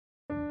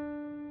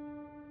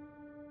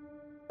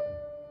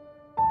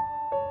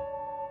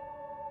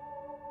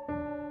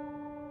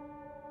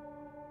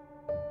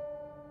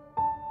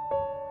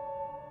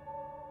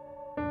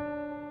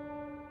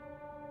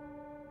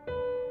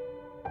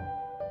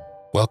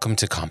Welcome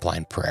to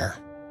Compline Prayer.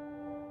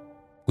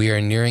 We are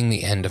nearing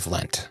the end of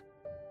Lent,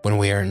 when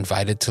we are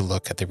invited to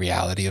look at the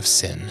reality of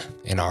sin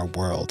in our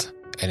world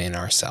and in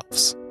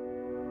ourselves.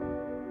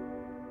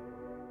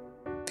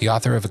 The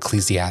author of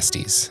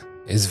Ecclesiastes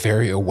is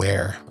very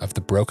aware of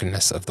the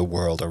brokenness of the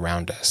world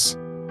around us.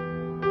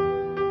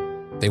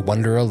 They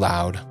wonder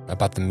aloud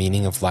about the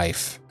meaning of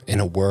life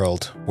in a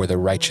world where the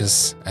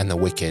righteous and the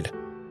wicked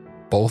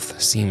both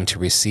seem to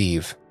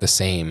receive the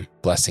same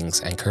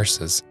blessings and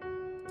curses.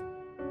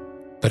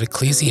 But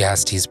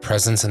Ecclesiastes'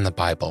 presence in the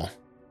Bible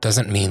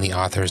doesn't mean the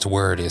author's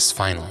word is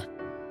final,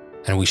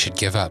 and we should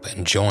give up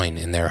and join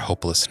in their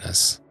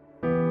hopelessness.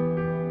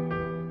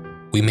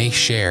 We may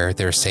share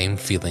their same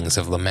feelings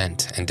of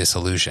lament and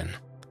disillusion,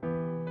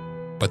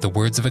 but the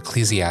words of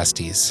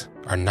Ecclesiastes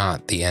are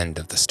not the end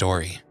of the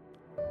story.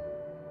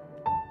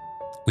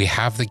 We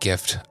have the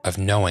gift of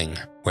knowing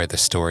where the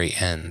story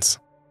ends.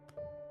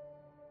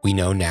 We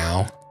know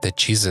now that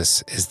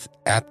Jesus is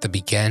at the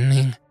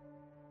beginning,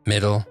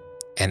 middle,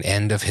 and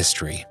end of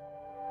history.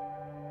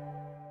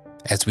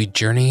 As we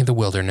journey the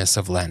wilderness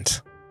of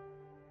Lent,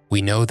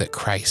 we know that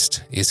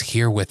Christ is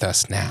here with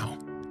us now,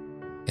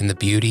 in the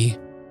beauty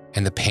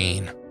and the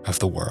pain of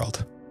the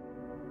world.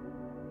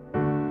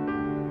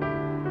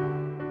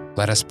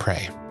 Let us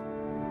pray.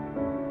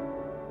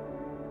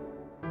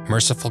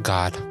 Merciful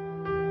God,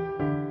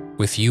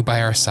 with you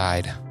by our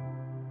side,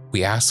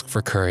 we ask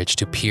for courage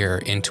to peer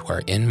into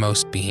our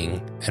inmost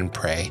being and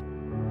pray.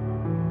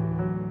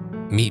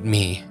 Meet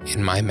me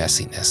in my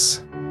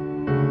messiness.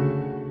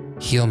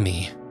 Heal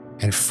me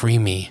and free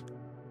me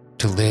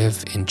to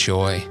live in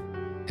joy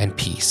and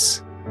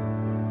peace.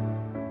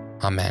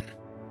 Amen.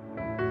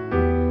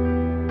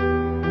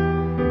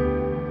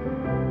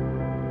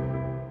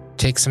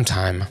 Take some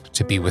time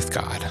to be with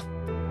God.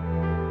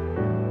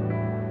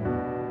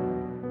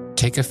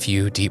 Take a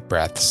few deep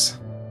breaths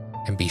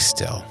and be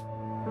still.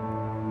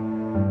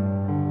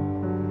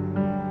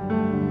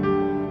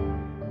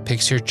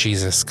 Picture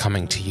Jesus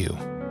coming to you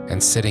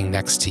and sitting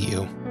next to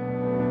you.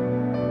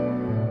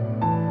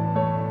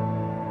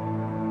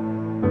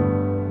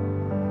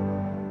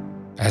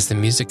 As the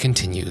music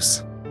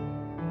continues,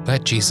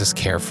 let Jesus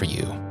care for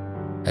you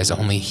as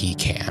only He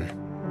can.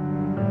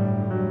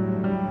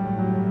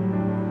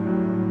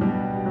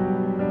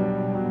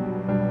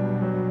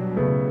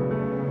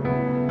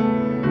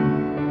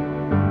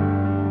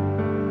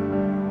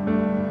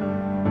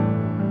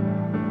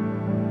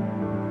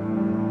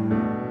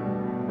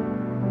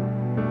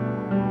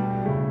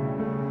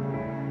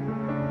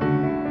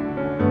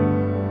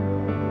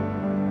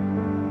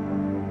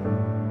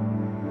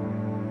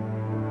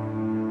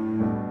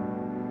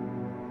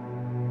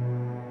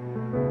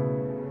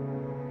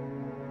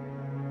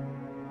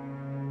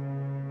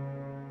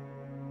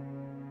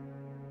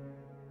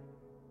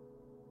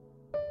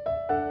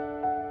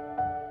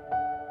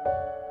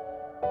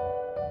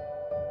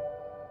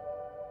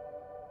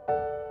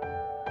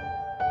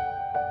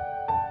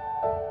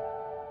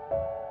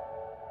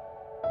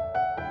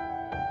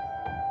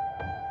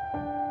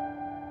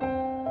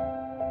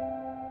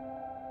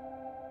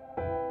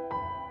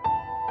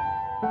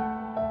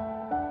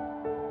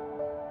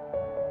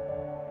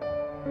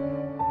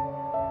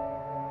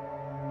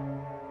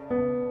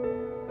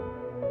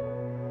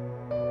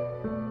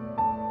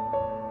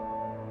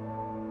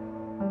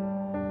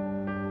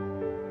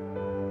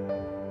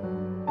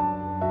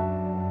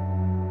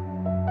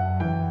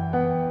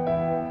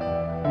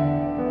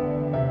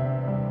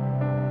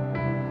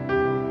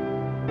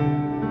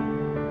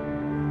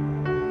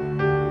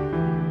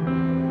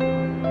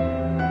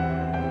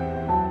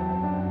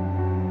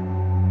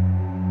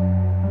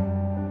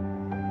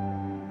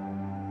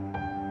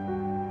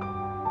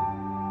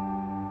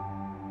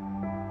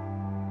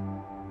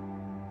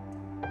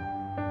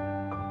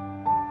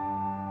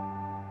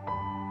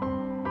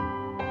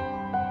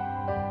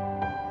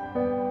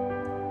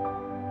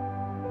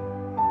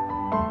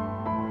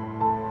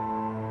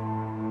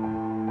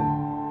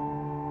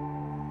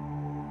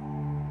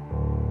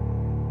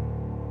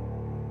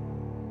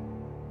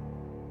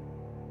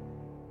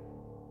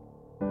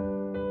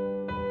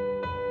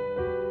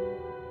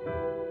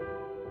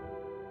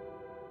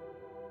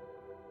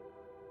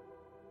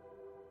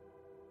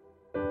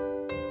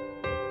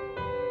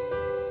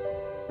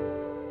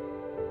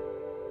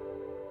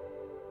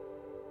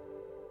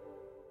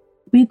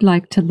 We'd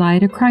like to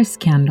light a Christ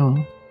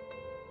candle.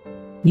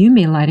 You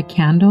may light a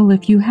candle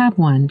if you have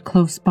one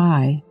close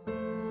by.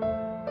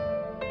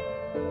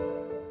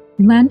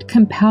 Lent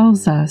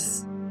compels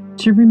us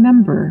to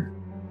remember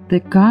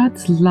that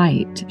God's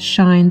light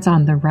shines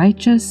on the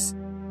righteous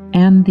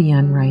and the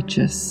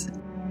unrighteous.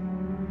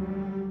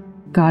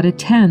 God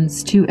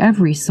attends to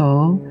every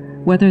soul,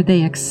 whether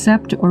they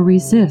accept or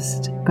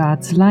resist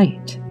God's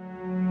light.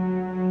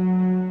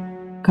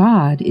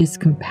 God is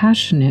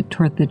compassionate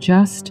toward the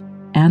just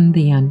and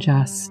the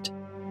unjust.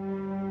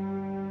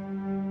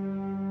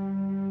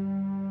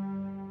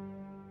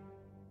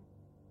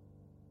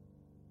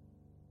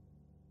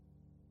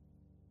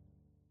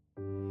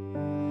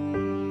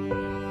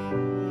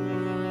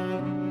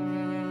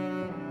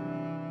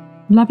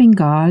 Loving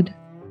God,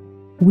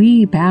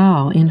 we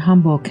bow in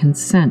humble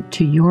consent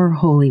to your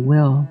holy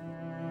will.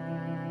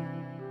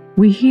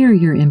 We hear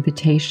your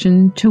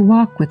invitation to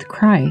walk with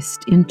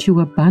Christ into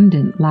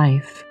abundant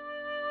life.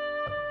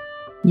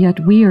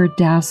 Yet we are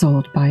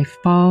dazzled by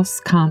false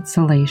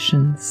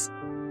consolations.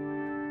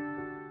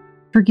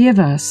 Forgive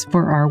us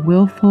for our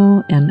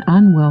willful and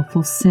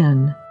unwillful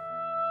sin.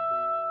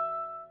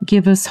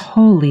 Give us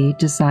holy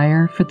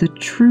desire for the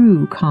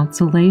true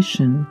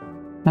consolation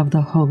of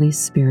the Holy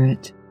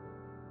Spirit.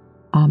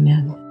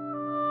 Amen.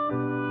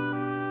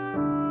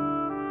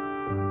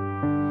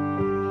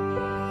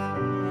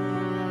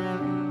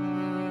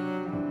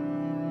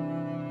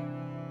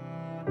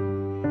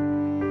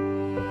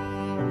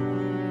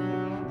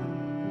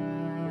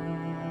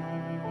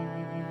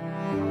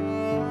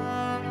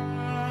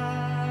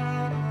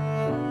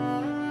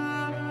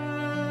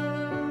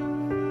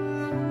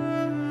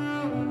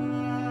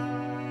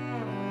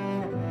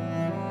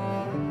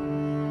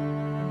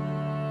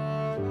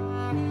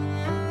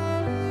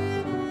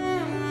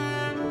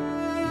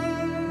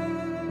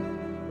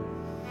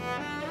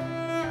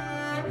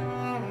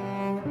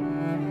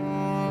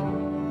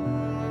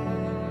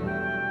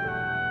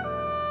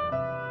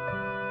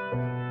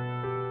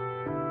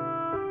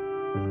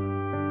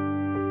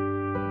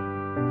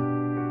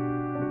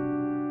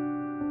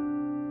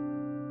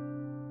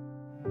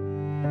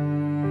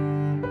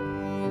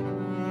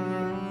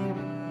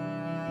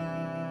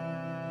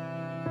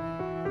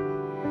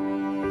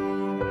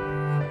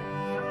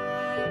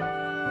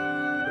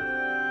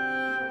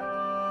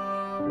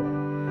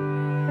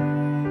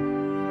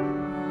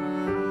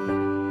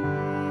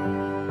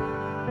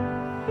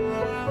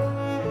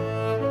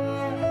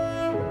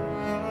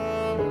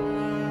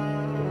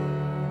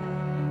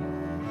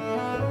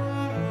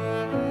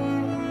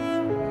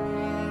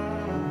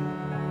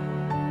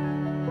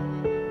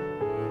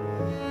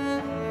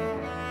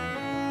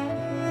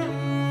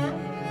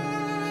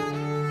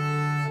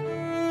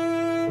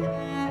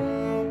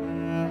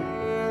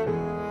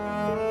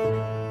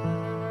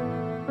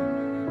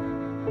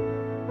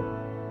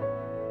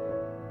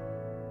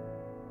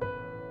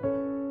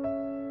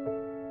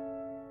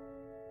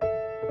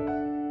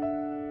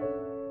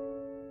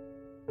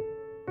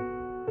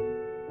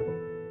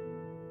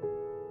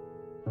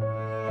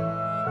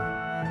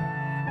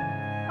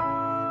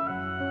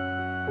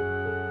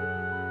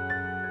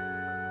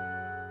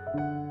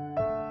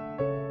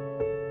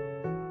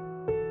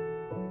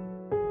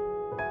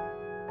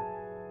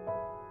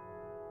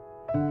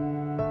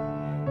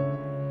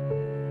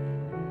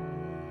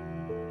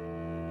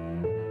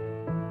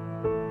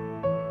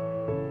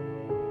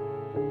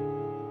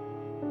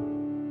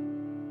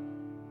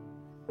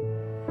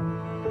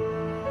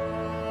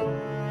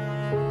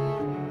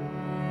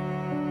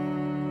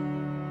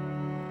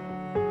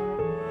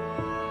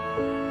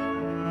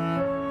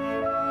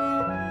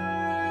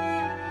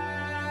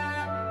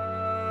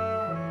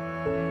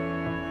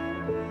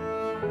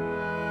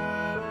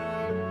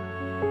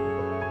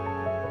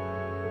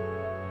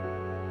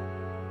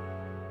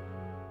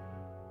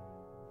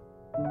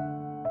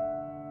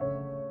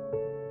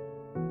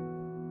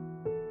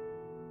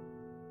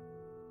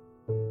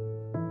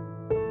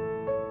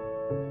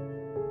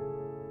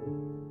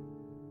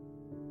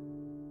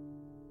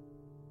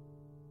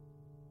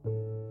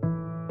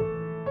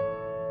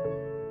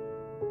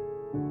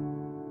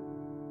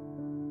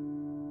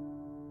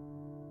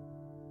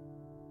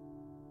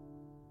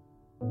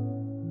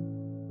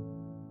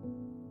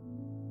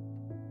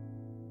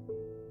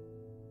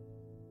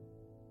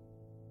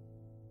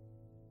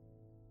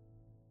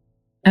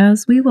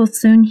 As we will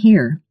soon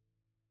hear,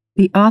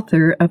 the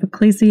author of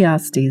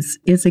Ecclesiastes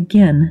is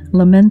again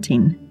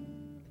lamenting.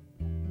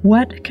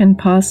 What can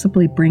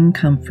possibly bring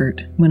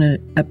comfort when it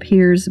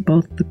appears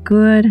both the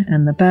good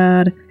and the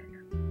bad,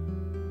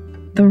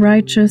 the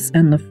righteous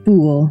and the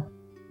fool,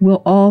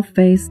 will all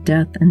face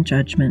death and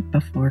judgment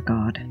before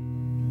God?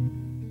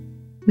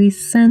 We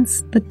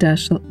sense the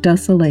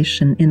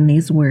desolation in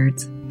these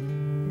words,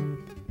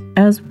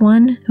 as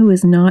one who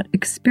is not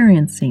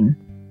experiencing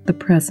the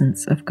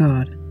presence of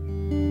God.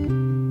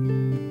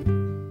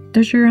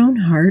 Does your own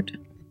heart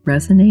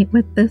resonate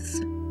with this?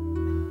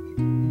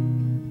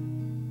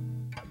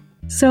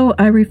 So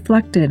I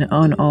reflected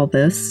on all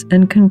this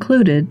and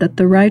concluded that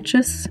the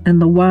righteous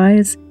and the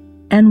wise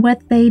and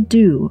what they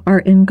do are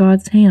in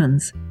God's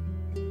hands,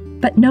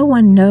 but no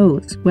one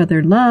knows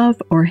whether love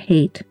or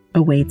hate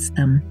awaits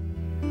them.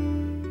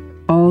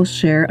 All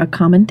share a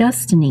common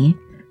destiny,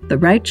 the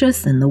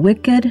righteous and the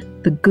wicked,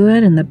 the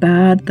good and the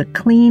bad, the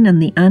clean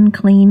and the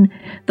unclean,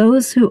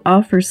 those who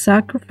offer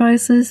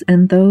sacrifices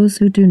and those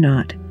who do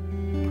not.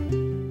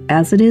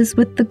 As it is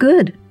with the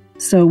good,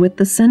 so with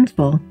the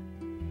sinful.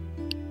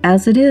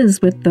 As it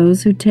is with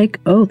those who take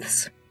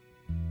oaths,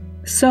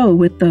 so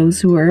with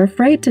those who are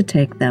afraid to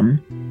take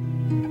them.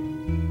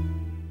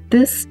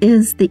 This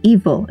is the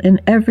evil in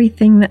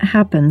everything that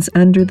happens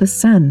under the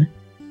sun.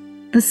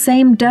 The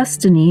same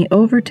destiny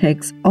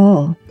overtakes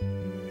all.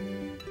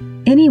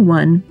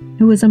 Anyone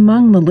who is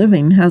among the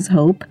living has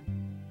hope.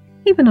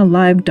 Even a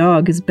live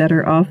dog is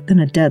better off than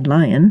a dead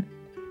lion.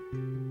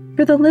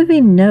 For the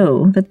living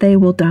know that they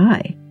will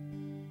die,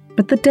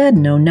 but the dead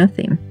know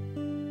nothing.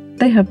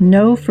 They have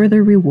no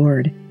further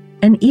reward,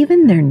 and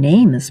even their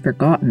name is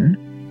forgotten.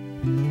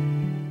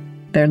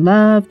 Their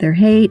love, their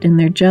hate, and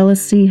their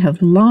jealousy have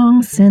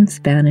long since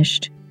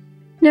vanished.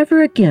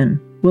 Never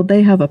again will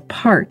they have a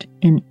part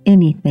in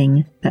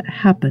anything that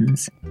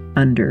happens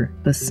under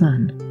the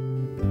sun.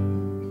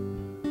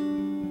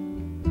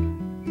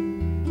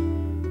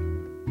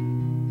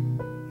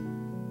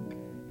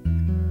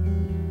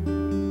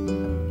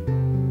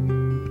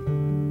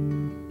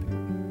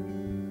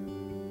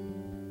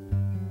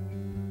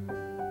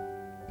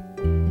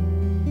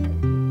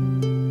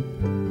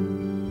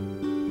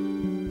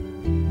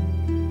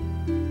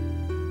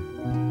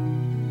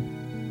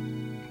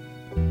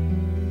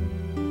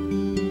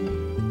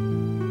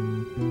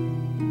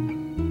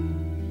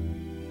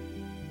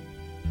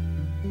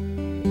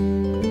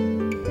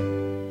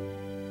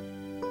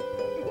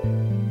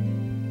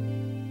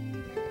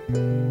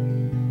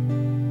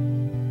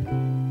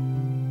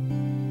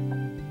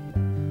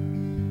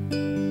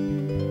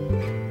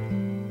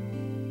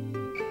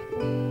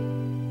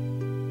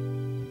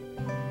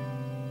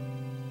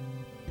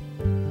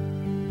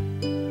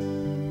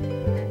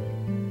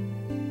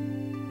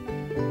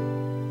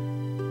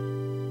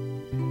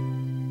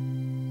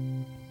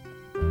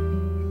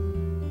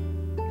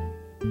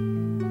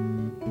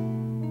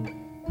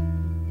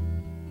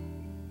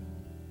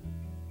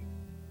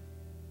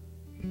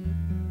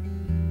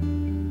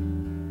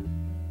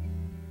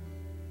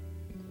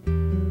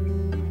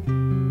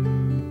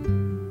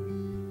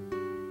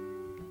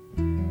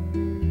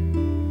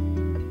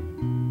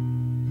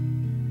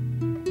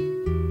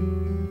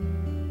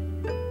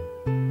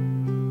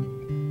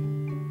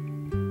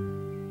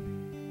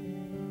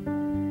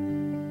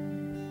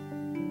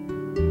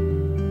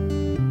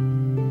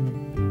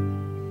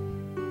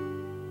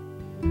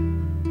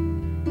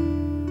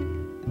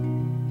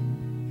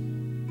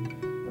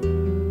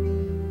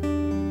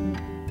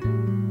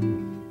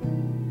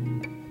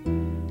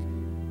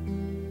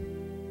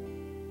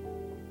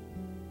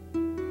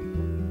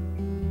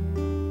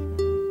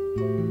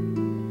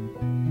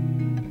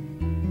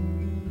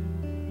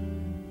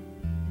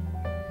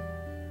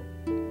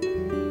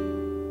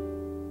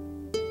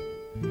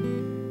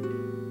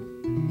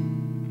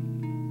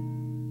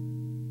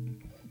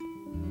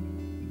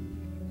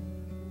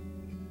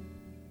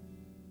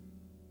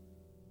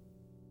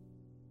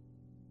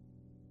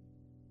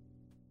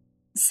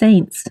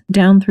 Saints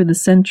down through the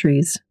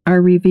centuries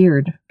are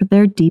revered for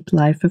their deep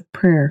life of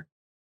prayer.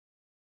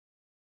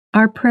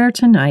 Our prayer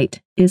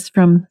tonight is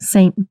from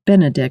Saint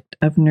Benedict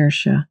of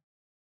Nursia.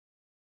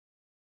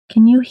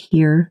 Can you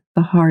hear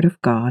the heart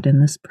of God in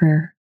this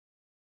prayer?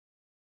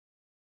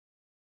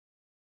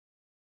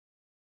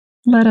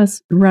 Let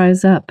us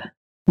rise up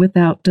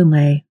without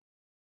delay.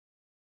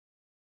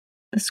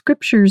 The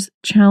Scriptures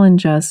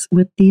challenge us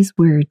with these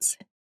words.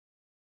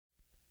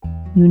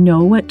 You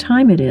know what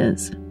time it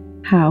is,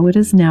 how it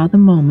is now the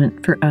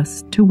moment for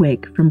us to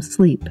wake from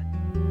sleep.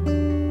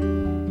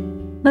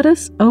 Let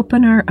us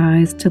open our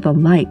eyes to the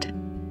light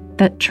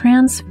that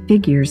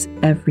transfigures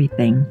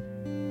everything.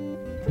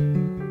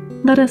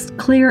 Let us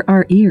clear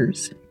our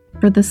ears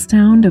for the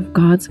sound of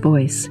God's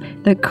voice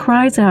that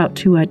cries out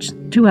to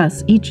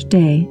us each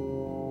day.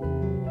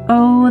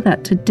 Oh,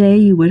 that today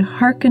you would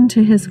hearken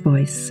to his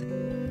voice.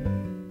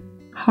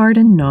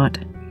 Harden not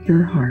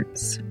your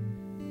hearts.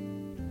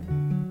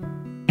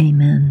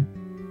 Amen.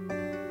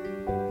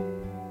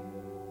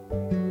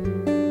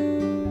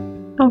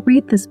 I'll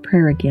read this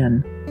prayer again.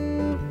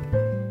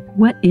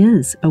 What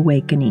is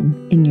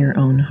awakening in your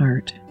own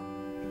heart?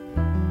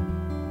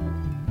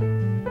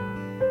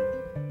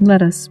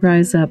 Let us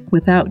rise up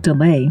without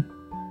delay.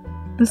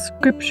 The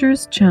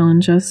Scriptures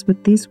challenge us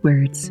with these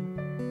words.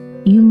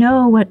 You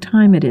know what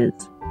time it is,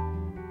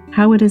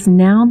 how it is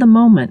now the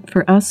moment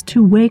for us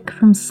to wake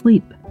from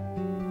sleep.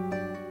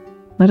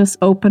 Let us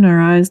open our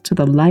eyes to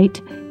the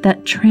light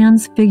that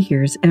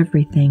transfigures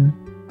everything.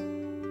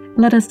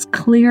 Let us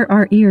clear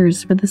our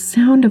ears for the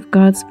sound of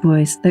God's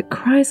voice that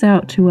cries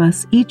out to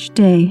us each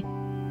day.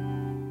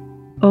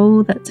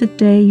 Oh, that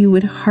today you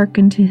would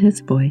hearken to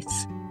his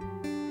voice.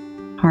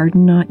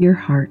 Harden not your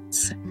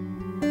hearts.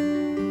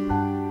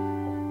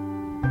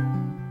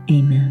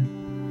 Amen.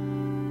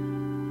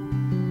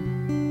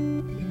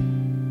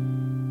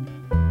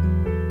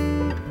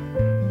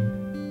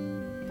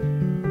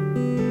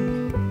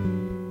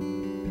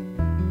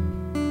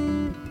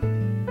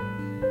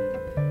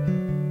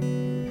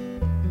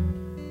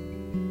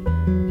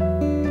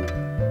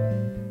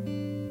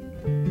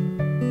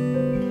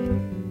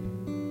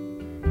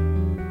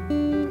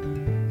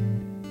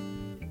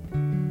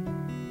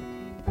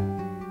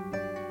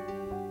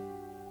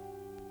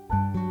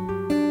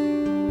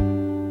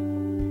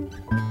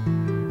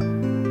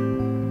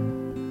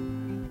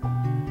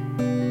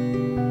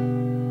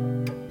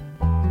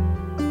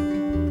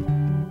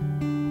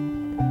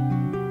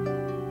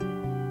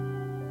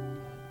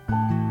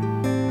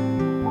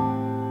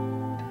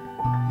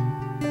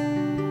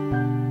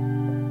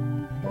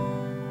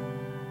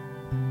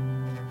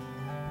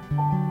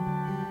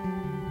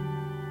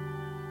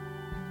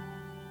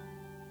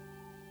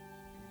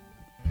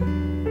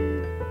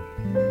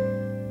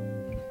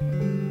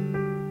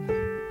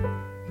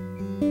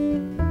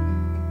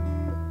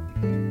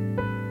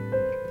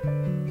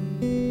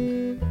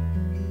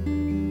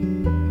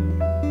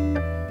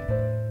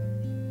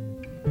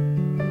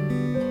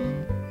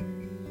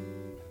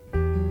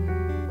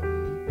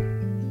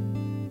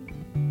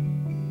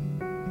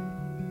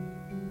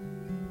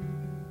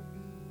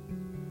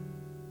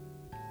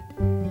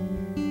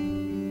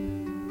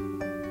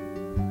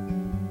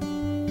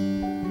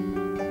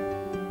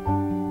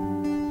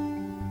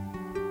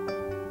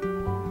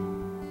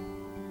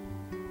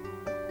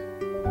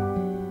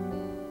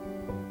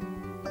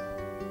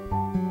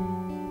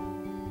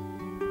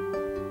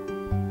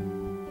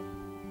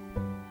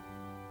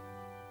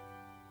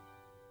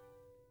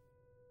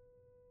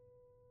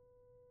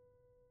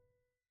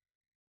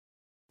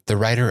 The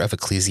writer of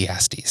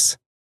Ecclesiastes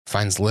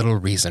finds little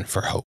reason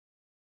for hope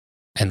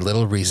and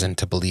little reason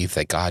to believe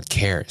that God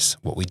cares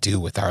what we do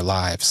with our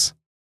lives.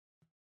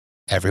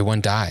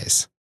 Everyone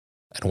dies,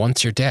 and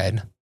once you're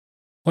dead,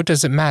 what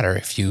does it matter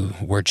if you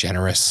were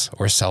generous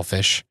or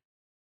selfish,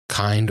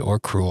 kind or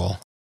cruel,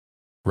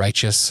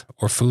 righteous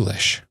or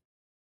foolish?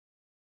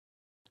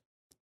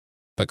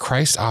 But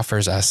Christ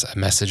offers us a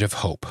message of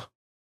hope,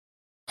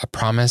 a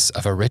promise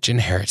of a rich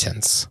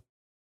inheritance,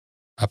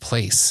 a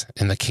place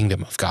in the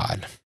kingdom of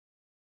God.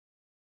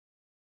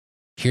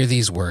 Hear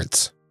these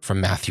words from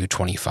Matthew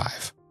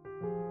 25.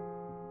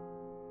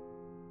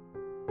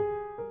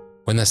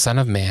 When the Son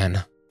of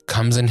Man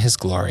comes in his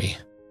glory,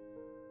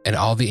 and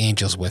all the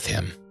angels with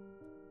him,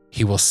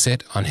 he will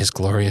sit on his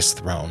glorious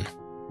throne.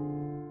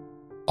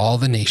 All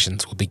the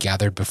nations will be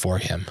gathered before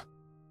him,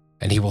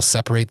 and he will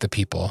separate the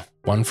people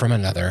one from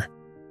another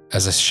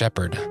as a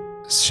shepherd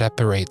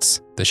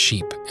separates the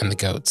sheep and the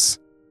goats.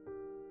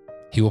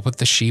 He will put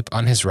the sheep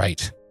on his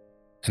right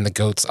and the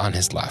goats on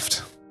his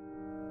left.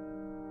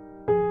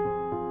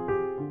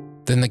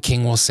 Then the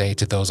king will say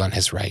to those on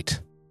his right,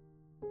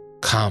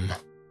 "Come,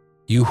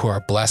 you who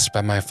are blessed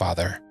by my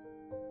Father,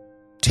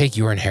 take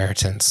your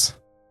inheritance,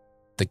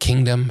 the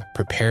kingdom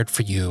prepared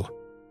for you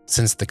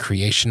since the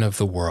creation of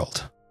the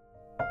world.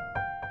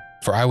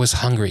 For I was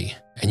hungry,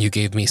 and you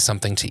gave me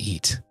something to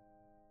eat.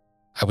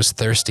 I was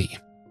thirsty,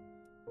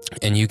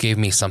 and you gave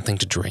me something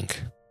to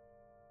drink.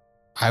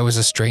 I was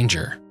a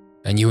stranger,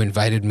 and you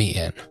invited me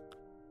in.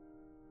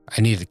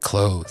 I needed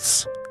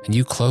clothes, and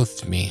you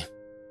clothed me.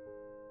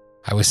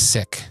 I was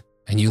sick,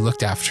 and you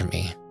looked after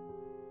me.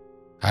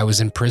 I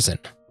was in prison,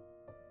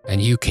 and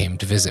you came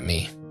to visit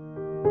me."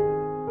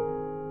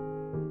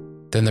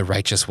 Then the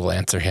righteous will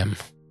answer him,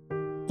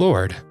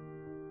 "Lord,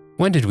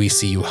 when did we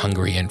see you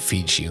hungry and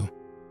feed you,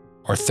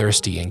 or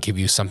thirsty and give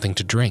you something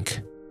to drink?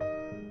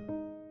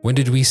 When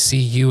did we see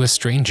you a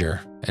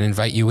stranger and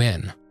invite you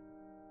in,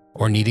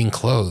 or needing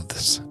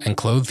clothes and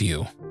clothe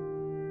you?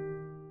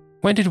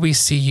 When did we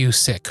see you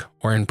sick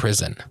or in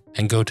prison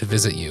and go to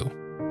visit you?"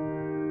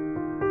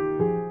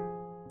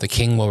 The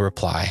king will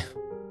reply,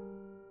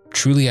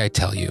 "Truly I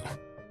tell you,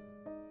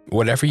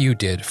 whatever you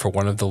did for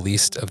one of the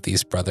least of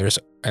these brothers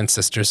and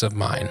sisters of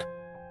mine,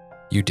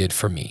 you did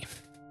for me."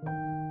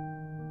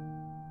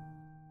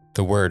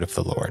 The word of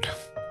the Lord.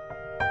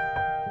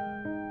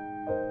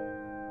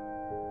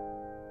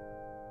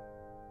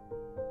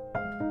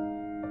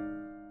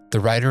 The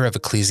writer of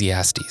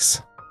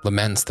Ecclesiastes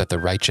laments that the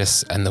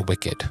righteous and the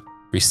wicked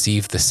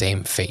receive the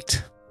same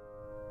fate.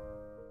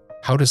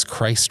 How does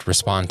Christ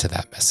respond to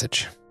that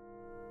message?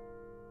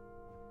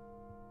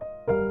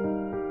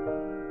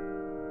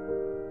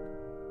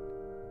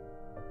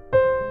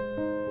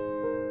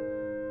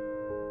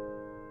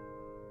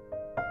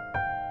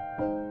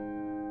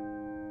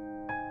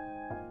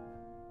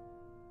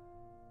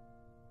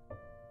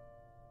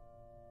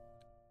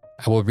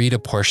 I will read a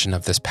portion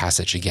of this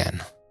passage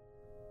again.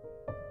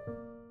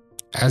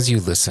 As you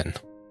listen,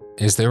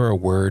 is there a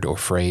word or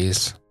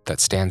phrase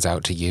that stands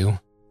out to you?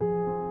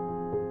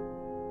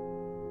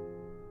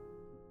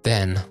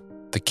 Then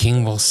the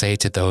king will say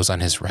to those on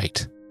his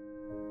right,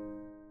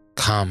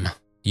 "Come,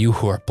 you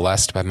who are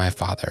blessed by my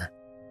Father.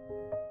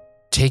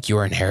 Take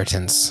your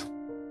inheritance,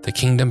 the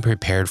kingdom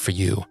prepared for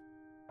you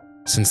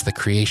since the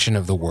creation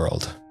of the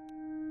world.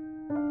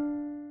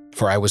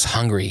 For I was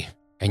hungry,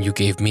 and you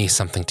gave me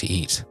something to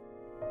eat.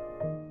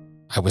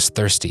 I was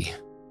thirsty,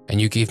 and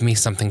you gave me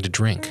something to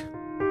drink.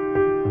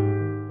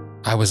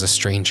 I was a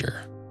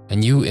stranger,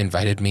 and you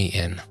invited me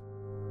in.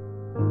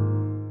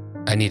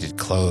 I needed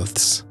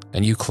clothes,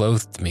 and you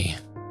clothed me.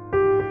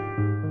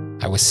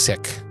 I was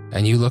sick,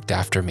 and you looked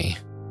after me.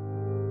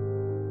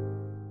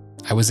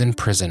 I was in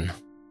prison,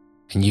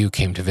 and you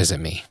came to visit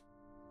me."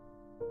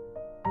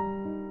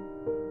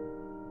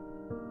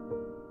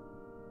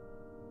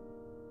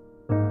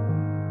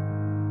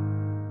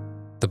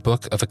 The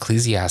book of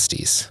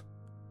Ecclesiastes,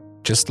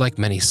 just like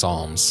many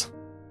Psalms,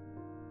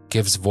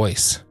 gives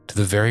voice to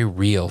the very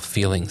real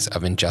feelings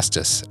of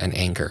injustice and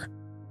anger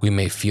we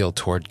may feel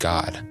toward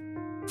God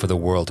for the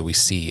world we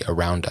see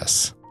around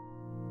us.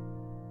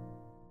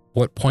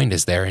 What point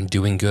is there in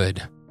doing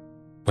good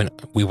when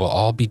we will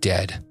all be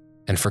dead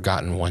and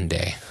forgotten one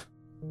day?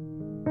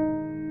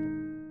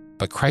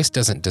 But Christ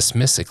doesn't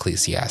dismiss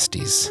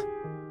Ecclesiastes.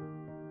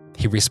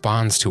 He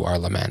responds to our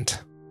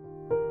lament.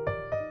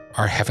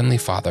 Our Heavenly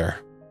Father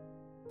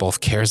both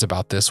cares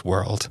about this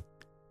world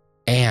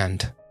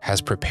and has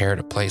prepared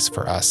a place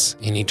for us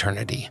in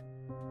eternity.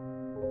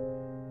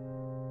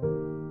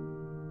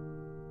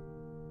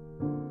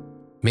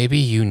 Maybe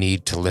you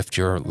need to lift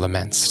your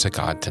laments to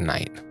God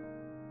tonight.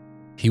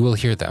 He will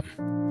hear them.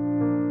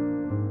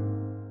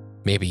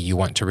 Maybe you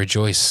want to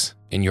rejoice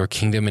in your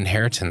kingdom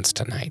inheritance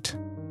tonight.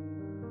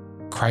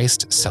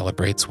 Christ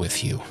celebrates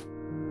with you.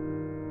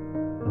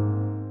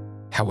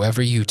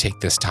 However you take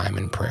this time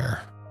in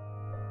prayer,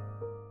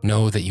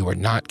 know that you are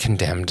not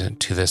condemned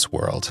to this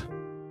world,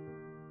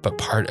 but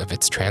part of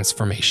its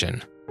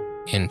transformation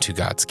into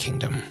God's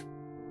kingdom.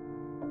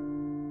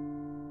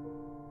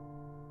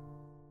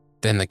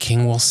 Then the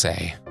king will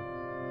say,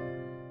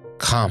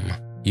 "Come,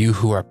 you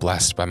who are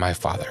blessed by my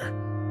Father.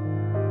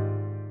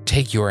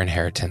 Take your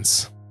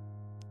inheritance,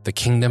 the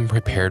kingdom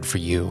prepared for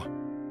you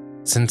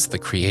since the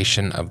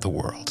creation of the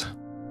world."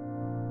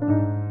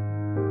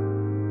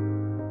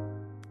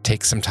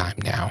 Take some time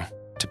now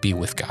to be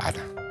with God.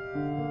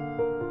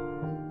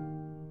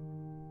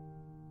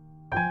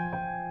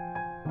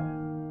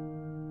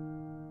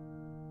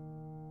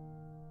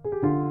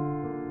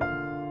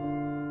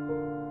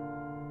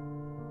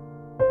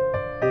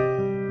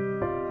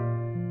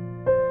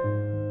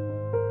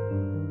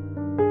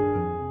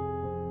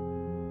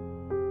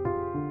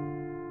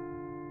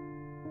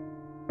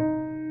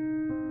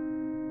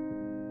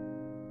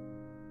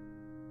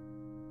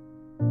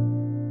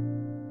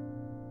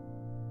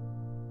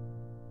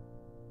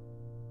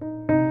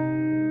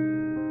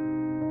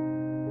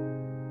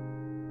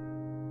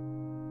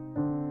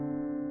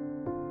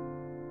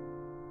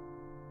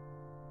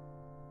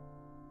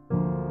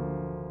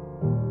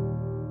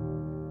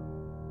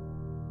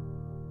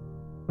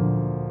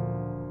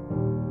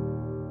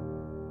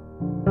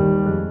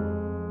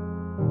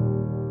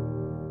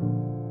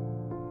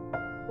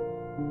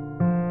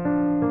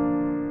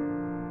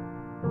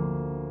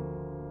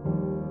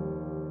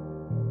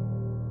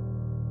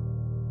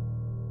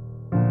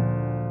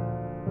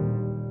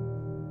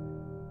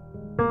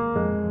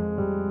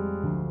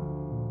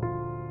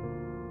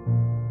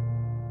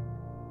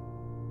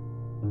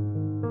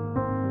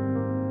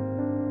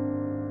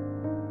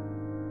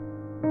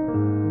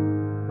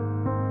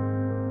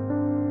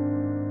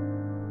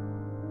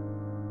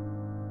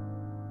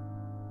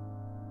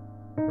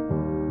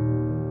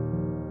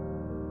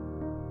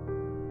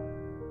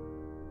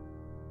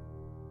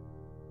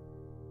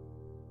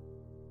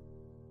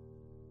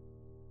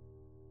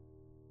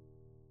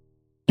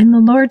 In the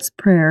Lord's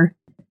Prayer,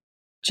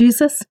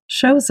 Jesus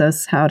shows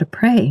us how to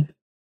pray.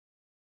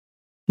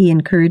 He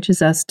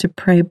encourages us to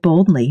pray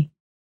boldly,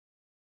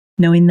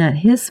 knowing that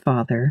His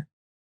Father,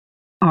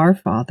 our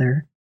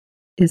Father,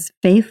 is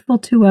faithful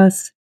to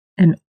us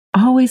and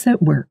always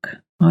at work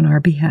on our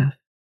behalf.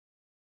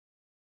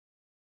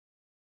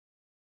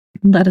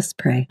 Let us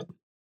pray.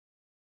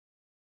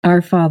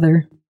 Our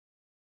Father,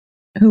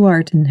 who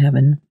art in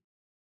heaven,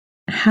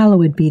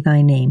 hallowed be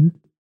thy name.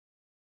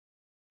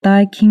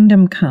 Thy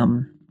kingdom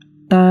come.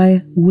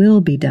 Thy will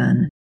be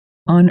done,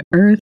 on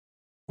earth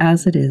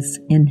as it is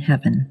in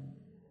heaven.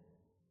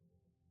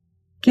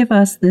 Give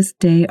us this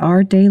day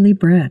our daily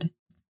bread,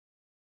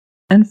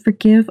 and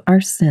forgive our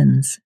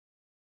sins,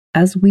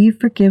 as we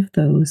forgive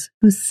those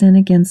who sin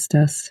against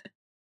us.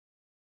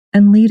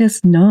 And lead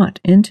us not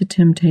into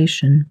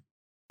temptation,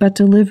 but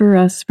deliver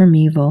us from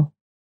evil.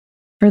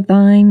 For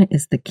thine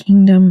is the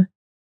kingdom,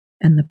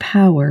 and the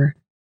power,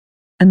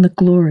 and the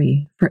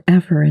glory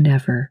forever and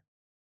ever.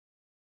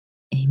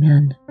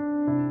 Amen.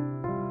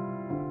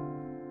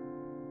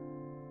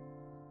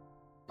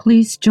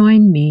 Please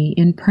join me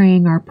in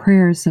praying our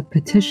prayers of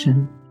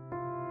petition.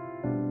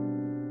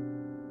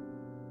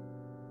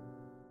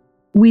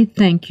 We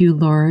thank you,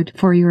 Lord,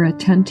 for your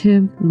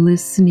attentive,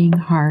 listening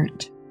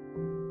heart.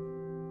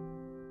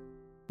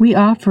 We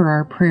offer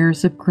our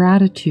prayers of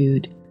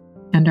gratitude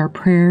and our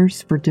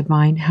prayers for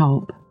divine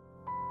help.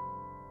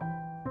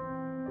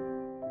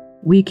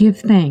 We give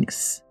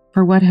thanks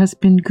for what has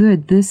been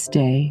good this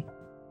day,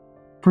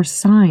 for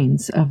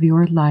signs of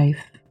your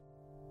life.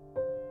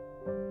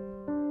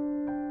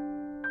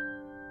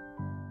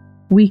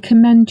 We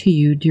commend to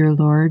you, dear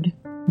Lord,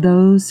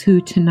 those who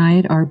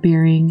tonight are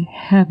bearing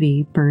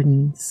heavy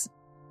burdens.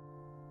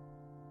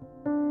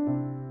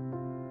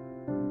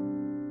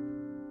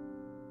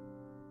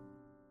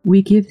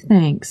 We give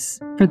thanks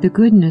for the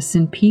goodness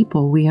in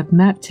people we have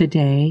met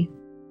today,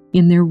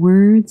 in their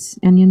words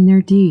and in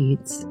their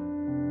deeds.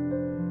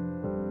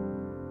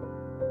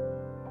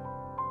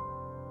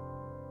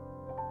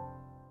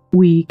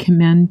 We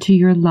commend to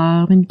your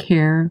love and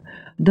care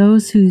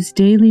those whose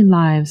daily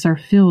lives are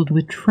filled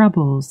with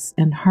troubles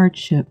and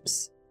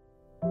hardships.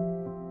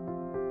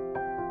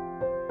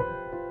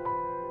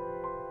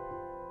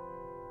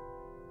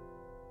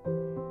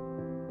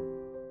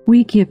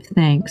 We give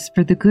thanks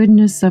for the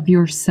goodness of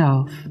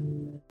yourself,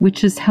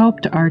 which has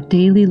helped our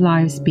daily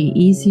lives be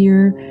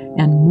easier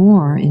and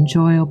more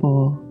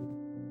enjoyable.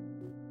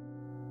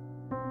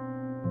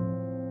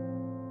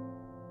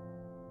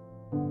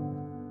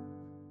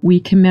 We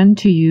commend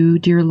to you,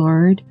 dear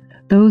Lord,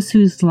 those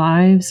whose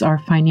lives are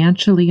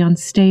financially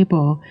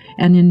unstable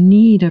and in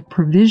need of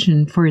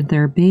provision for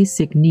their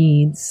basic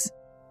needs.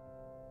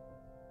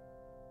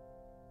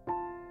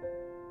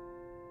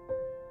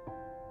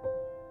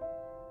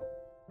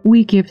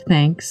 We give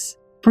thanks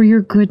for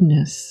your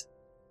goodness,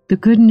 the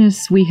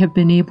goodness we have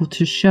been able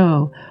to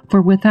show,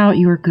 for without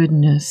your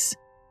goodness,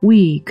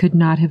 we could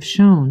not have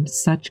shown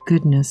such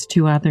goodness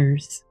to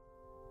others.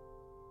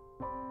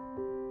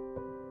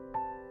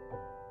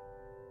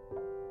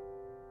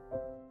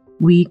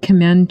 We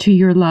commend to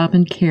your love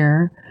and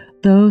care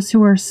those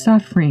who are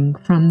suffering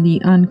from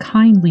the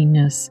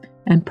unkindliness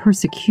and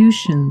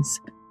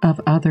persecutions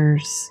of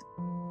others.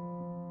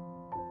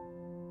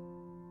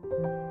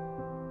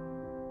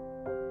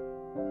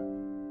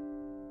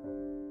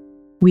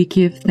 we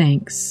give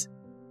thanks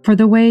for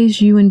the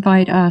ways you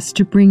invite us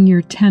to bring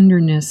your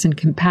tenderness and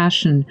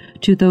compassion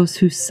to those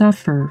who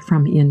suffer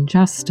from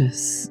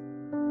injustice.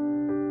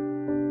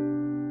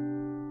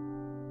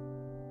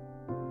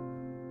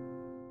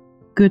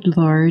 Good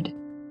Lord,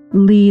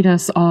 lead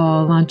us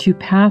all onto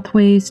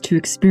pathways to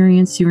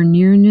experience your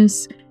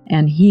nearness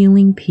and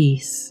healing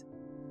peace.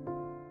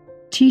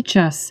 Teach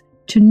us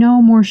to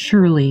know more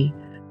surely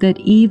that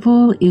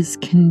evil is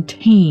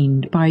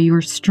contained by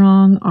your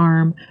strong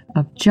arm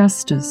of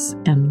justice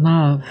and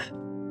love.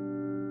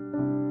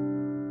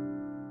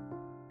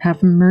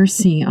 Have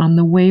mercy on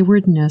the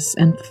waywardness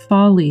and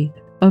folly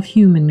of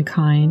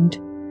humankind.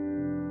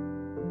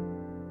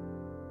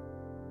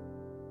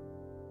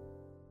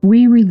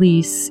 We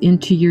release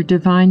into your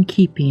divine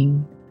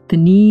keeping the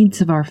needs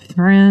of our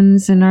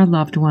friends and our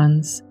loved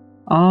ones,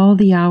 all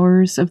the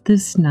hours of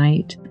this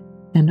night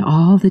and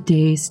all the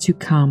days to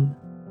come.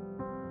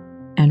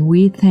 And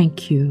we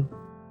thank you,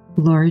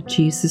 Lord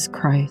Jesus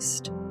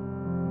Christ.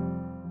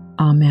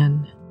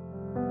 Amen.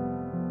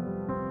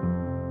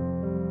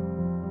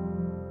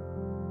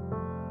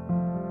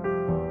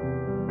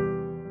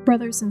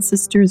 Brothers and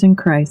sisters in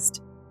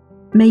Christ,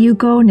 may you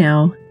go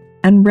now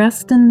and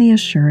rest in the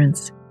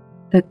assurance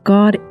that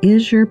God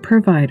is your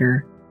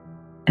provider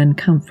and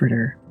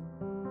comforter.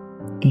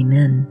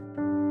 Amen.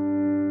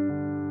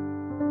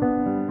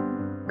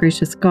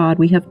 Gracious God,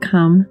 we have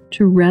come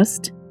to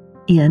rest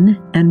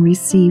in and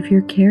receive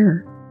your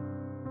care.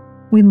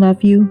 We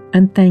love you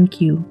and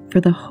thank you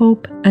for the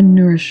hope and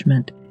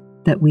nourishment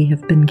that we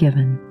have been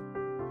given.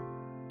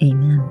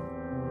 Amen.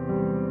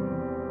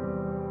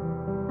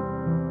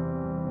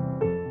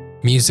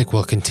 Music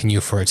will continue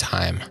for a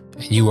time,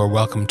 and you are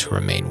welcome to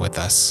remain with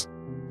us.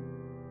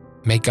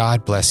 May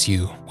God bless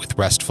you with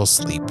restful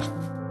sleep.